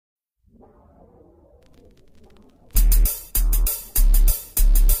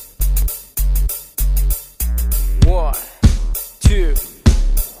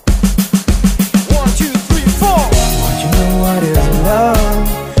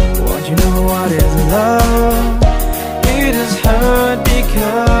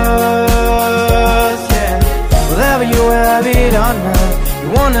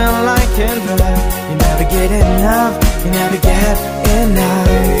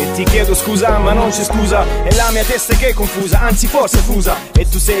chiedo scusa ma non c'è scusa, è la mia testa che è confusa, anzi forse fusa, e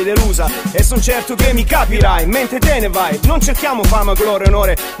tu sei delusa, e son certo che mi capirai, mentre te ne vai. Non cerchiamo fama, gloria e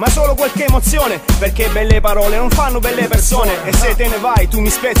onore, ma solo qualche emozione, perché belle parole non fanno belle persone, e se te ne vai tu mi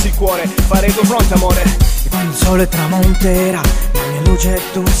spezzi il cuore, farei tuo fronte amore. E quando il sole tramonterà, la mia luce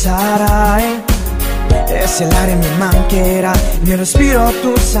tu sarai, e se l'aria mi mancherà, il mio respiro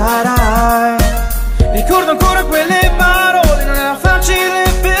tu sarai. Ricordo ancora quelle parole, non era facile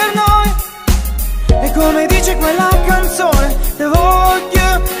per noi, e come dice quella canzone, te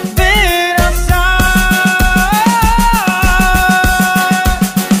voglio bene assai.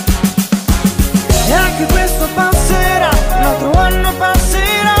 E anche questo passerà, un altro anno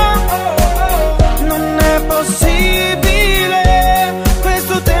passerà, non è possibile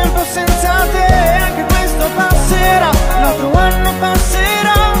questo tempo senza te. E anche questo passerà, un altro anno passerà,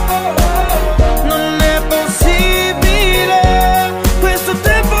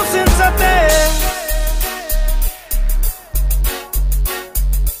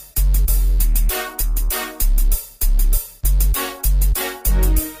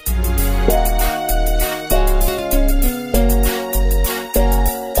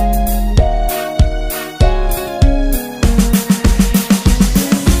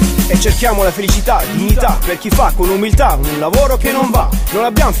 cerchiamo la felicità, dignità per chi fa con umiltà un lavoro che non va. Non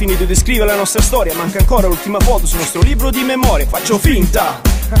abbiamo finito di scrivere la nostra storia, manca ancora l'ultima foto sul nostro libro di memorie. Faccio finta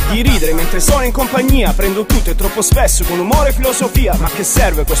di ridere mentre sono in compagnia, prendo tutto e troppo spesso con umore e filosofia. Ma che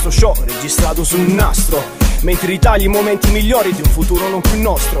serve questo show registrato su un nastro, mentre ritagli i momenti migliori di un futuro non più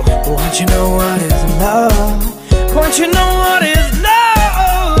nostro. Won't you know what is love? Won't you know what is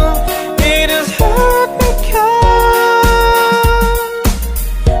love? It is hard because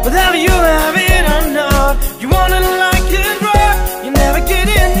whatever you have it or not, you want it like it rock. You never get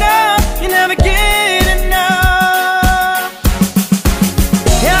enough, you never get enough.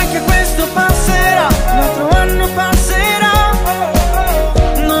 E anche questo passerà, un altro anno passerà,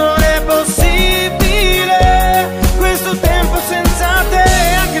 non è possibile questo tempo senza te.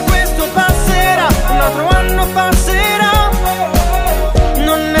 E anche questo passerà, un altro anno passerà,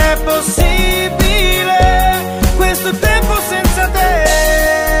 non è possibile questo tempo senza te.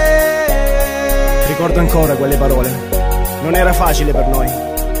 Ricordo ancora quelle parole, non era facile per noi,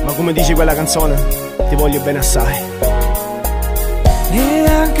 ma come dice quella canzone, ti voglio bene assai. E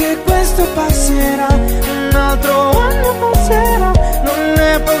anche questo passerà, un altro